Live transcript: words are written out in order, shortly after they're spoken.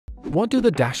What do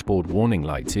the dashboard warning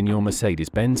lights in your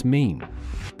Mercedes-Benz mean?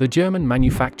 The German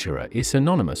manufacturer is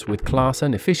synonymous with class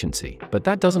and efficiency, but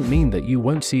that doesn't mean that you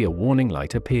won't see a warning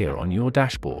light appear on your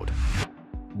dashboard.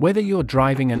 Whether you're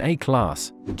driving an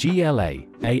A-Class, GLA,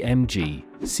 AMG,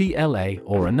 CLA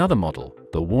or another model,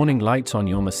 the warning lights on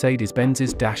your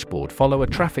Mercedes-Benz's dashboard follow a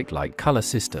traffic light color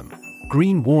system.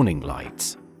 Green warning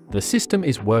lights. The system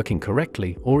is working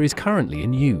correctly or is currently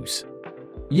in use.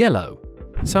 Yellow.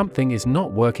 Something is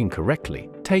not working correctly,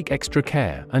 take extra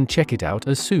care and check it out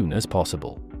as soon as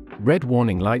possible. Red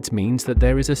warning lights means that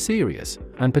there is a serious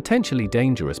and potentially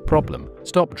dangerous problem.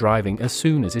 Stop driving as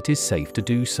soon as it is safe to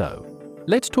do so.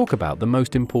 Let's talk about the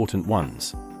most important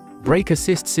ones. Brake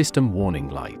Assist System Warning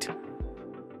Light.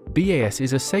 BAS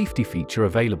is a safety feature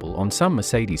available on some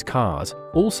Mercedes cars,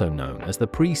 also known as the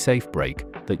pre-safe brake,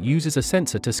 that uses a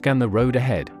sensor to scan the road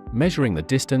ahead, measuring the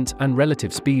distance and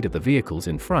relative speed of the vehicles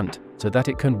in front, so that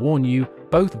it can warn you,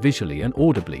 both visually and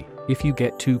audibly, if you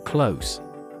get too close.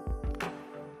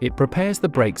 It prepares the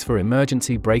brakes for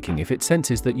emergency braking if it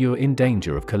senses that you're in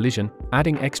danger of collision,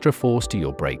 adding extra force to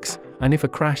your brakes, and if a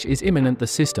crash is imminent, the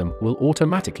system will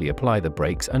automatically apply the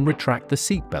brakes and retract the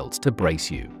seat belts to brace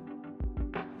you.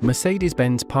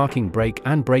 Mercedes-Benz Parking Brake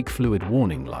and Brake Fluid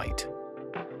Warning Light.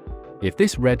 If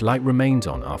this red light remains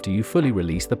on after you fully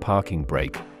release the parking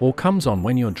brake, or comes on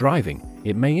when you're driving,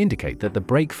 it may indicate that the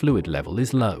brake fluid level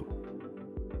is low.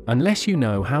 Unless you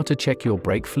know how to check your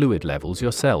brake fluid levels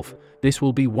yourself, this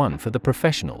will be one for the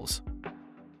professionals.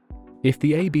 If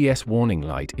the ABS warning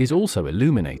light is also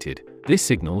illuminated, this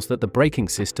signals that the braking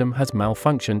system has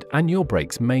malfunctioned and your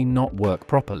brakes may not work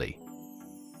properly.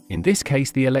 In this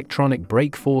case, the electronic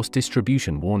brake force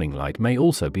distribution warning light may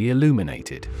also be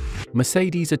illuminated.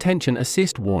 Mercedes Attention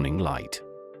Assist Warning Light.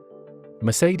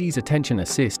 Mercedes Attention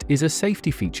Assist is a safety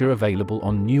feature available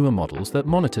on newer models that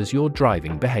monitors your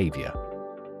driving behavior.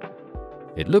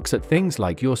 It looks at things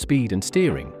like your speed and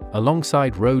steering,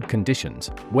 alongside road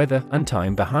conditions, weather and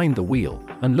time behind the wheel,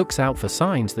 and looks out for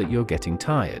signs that you're getting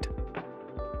tired.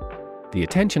 The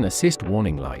Attention Assist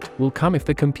warning light will come if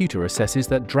the computer assesses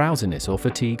that drowsiness or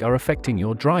fatigue are affecting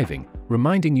your driving,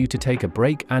 reminding you to take a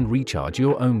break and recharge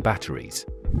your own batteries.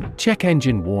 Check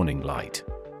Engine Warning Light.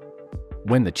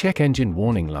 When the check engine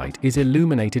warning light is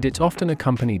illuminated, it's often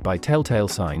accompanied by telltale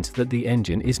signs that the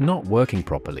engine is not working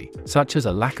properly, such as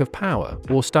a lack of power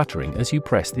or stuttering as you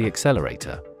press the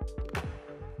accelerator.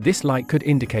 This light could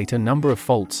indicate a number of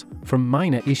faults, from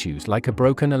minor issues like a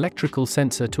broken electrical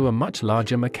sensor to a much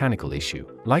larger mechanical issue,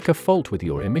 like a fault with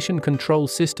your emission control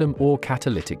system or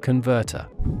catalytic converter.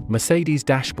 Mercedes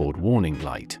Dashboard Warning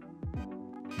Light.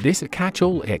 This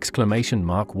catch-all exclamation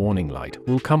mark warning light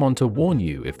will come on to warn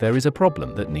you if there is a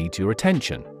problem that needs your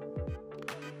attention.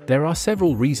 There are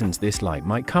several reasons this light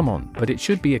might come on, but it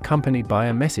should be accompanied by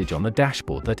a message on the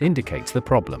dashboard that indicates the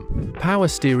problem. Power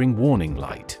Steering Warning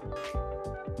Light.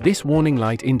 This warning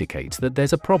light indicates that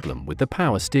there's a problem with the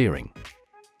power steering.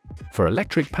 For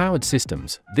electric-powered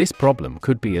systems, this problem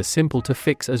could be as simple to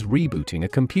fix as rebooting a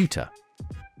computer.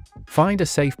 Find a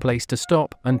safe place to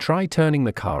stop and try turning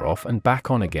the car off and back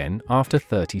on again after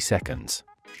 30 seconds.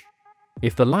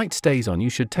 If the light stays on, you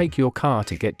should take your car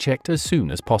to get checked as soon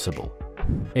as possible.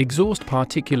 Exhaust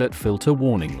Particulate Filter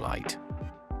Warning Light.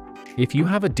 If you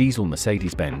have a diesel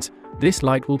Mercedes-Benz, this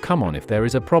light will come on if there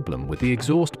is a problem with the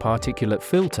exhaust particulate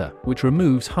filter, which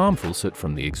removes harmful soot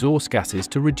from the exhaust gases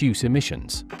to reduce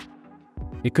emissions.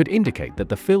 It could indicate that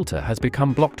the filter has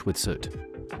become blocked with soot.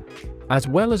 As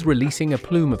well as releasing a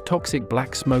plume of toxic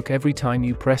black smoke every time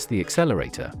you press the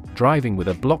accelerator, driving with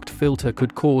a blocked filter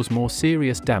could cause more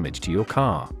serious damage to your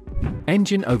car.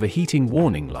 Engine Overheating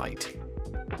Warning Light.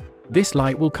 This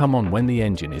light will come on when the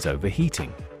engine is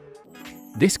overheating.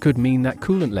 This could mean that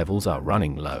coolant levels are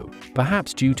running low,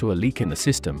 perhaps due to a leak in the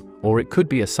system, or it could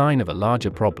be a sign of a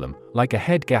larger problem, like a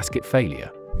head gasket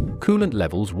failure. Coolant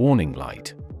Levels Warning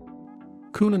Light.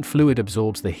 Coolant fluid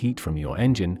absorbs the heat from your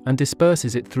engine and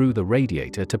disperses it through the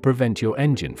radiator to prevent your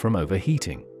engine from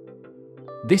overheating.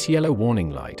 This yellow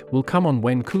warning light will come on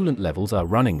when coolant levels are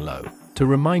running low, to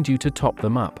remind you to top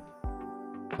them up.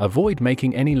 Avoid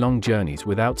making any long journeys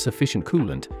without sufficient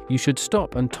coolant. You should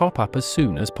stop and top up as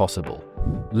soon as possible.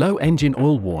 Low Engine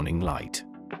Oil Warning Light.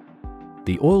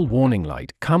 The oil warning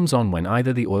light comes on when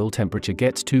either the oil temperature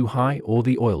gets too high or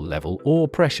the oil level or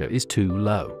pressure is too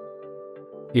low.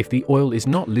 If the oil is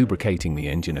not lubricating the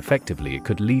engine effectively, it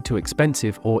could lead to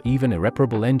expensive or even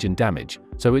irreparable engine damage,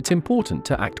 so it's important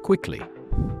to act quickly.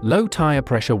 Low Tire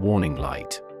Pressure Warning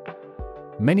Light.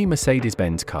 Many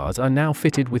Mercedes-Benz cars are now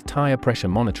fitted with tire pressure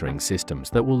monitoring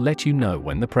systems that will let you know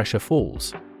when the pressure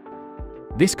falls.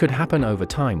 This could happen over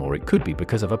time, or it could be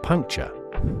because of a puncture.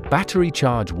 Battery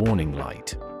charge warning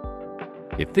light.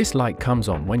 If this light comes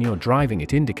on when you're driving,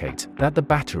 it indicates that the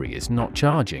battery is not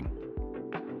charging.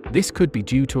 This could be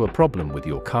due to a problem with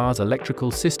your car's electrical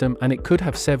system, and it could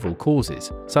have several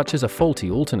causes, such as a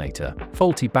faulty alternator,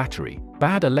 faulty battery,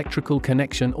 bad electrical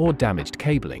connection, or damaged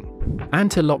cabling.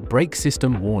 Anti-lock brake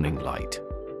system warning light.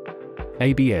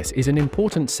 ABS is an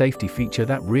important safety feature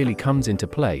that really comes into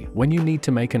play when you need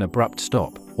to make an abrupt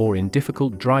stop or in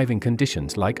difficult driving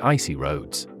conditions like icy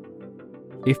roads.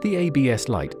 If the ABS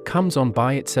light comes on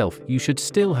by itself, you should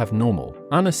still have normal,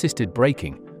 unassisted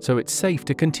braking, so it's safe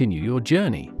to continue your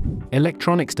journey.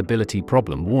 Electronic stability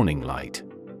problem warning light.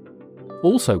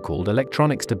 Also called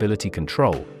electronic stability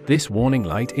control, this warning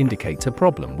light indicates a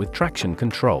problem with traction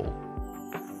control.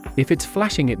 If it's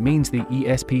flashing, it means the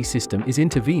ESP system is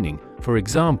intervening, for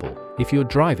example, if you're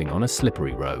driving on a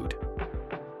slippery road.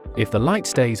 If the light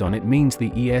stays on, it means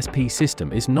the ESP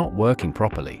system is not working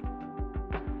properly.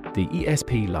 The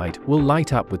ESP light will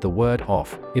light up with the word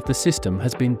off if the system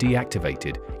has been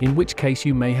deactivated, in which case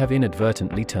you may have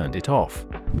inadvertently turned it off.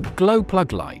 Glow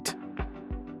plug light.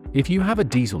 If you have a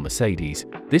diesel Mercedes,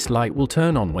 this light will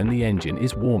turn on when the engine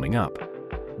is warming up.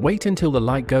 Wait until the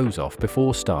light goes off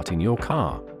before starting your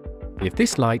car. If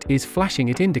this light is flashing,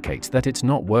 it indicates that it's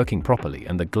not working properly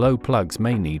and the glow plugs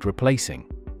may need replacing.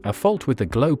 A fault with the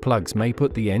glow plugs may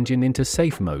put the engine into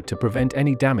safe mode to prevent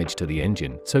any damage to the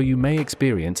engine, so you may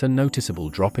experience a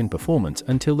noticeable drop in performance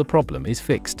until the problem is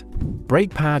fixed. Brake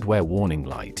pad wear warning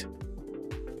light.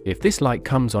 If this light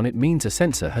comes on, it means a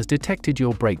sensor has detected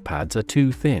your brake pads are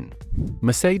too thin.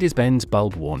 Mercedes-Benz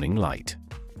bulb warning light.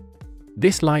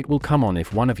 This light will come on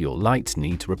if one of your lights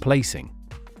needs replacing.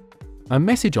 A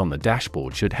message on the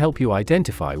dashboard should help you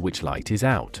identify which light is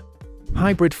out.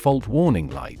 Hybrid fault warning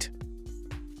light.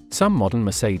 Some modern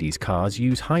Mercedes cars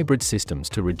use hybrid systems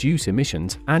to reduce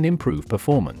emissions and improve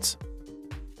performance.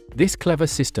 This clever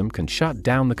system can shut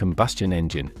down the combustion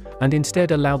engine and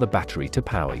instead allow the battery to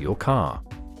power your car.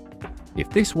 If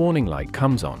this warning light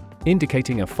comes on,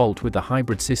 indicating a fault with the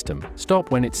hybrid system,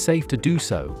 stop when it's safe to do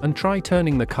so and try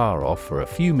turning the car off for a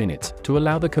few minutes to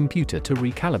allow the computer to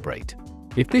recalibrate.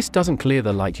 If this doesn't clear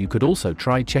the light, you could also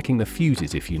try checking the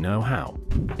fuses if you know how.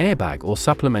 Airbag or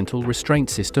supplemental restraint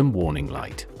system warning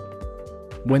light.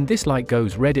 When this light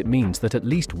goes red, it means that at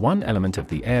least one element of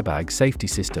the airbag safety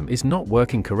system is not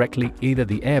working correctly, either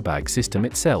the airbag system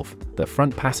itself, the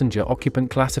front passenger occupant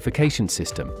classification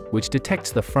system, which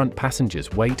detects the front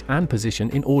passenger's weight and position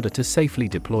in order to safely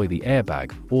deploy the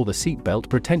airbag, or the seatbelt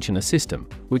pretensioner system,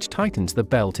 which tightens the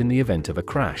belt in the event of a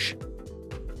crash.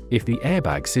 If the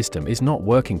airbag system is not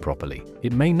working properly,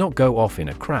 it may not go off in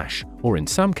a crash, or in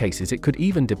some cases it could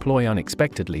even deploy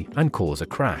unexpectedly and cause a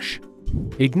crash.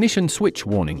 Ignition switch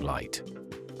warning light.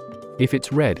 If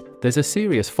it's red, there's a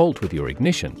serious fault with your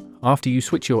ignition. After you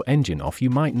switch your engine off, you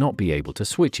might not be able to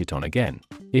switch it on again.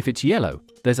 If it's yellow,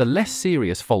 there's a less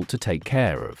serious fault to take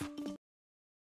care of.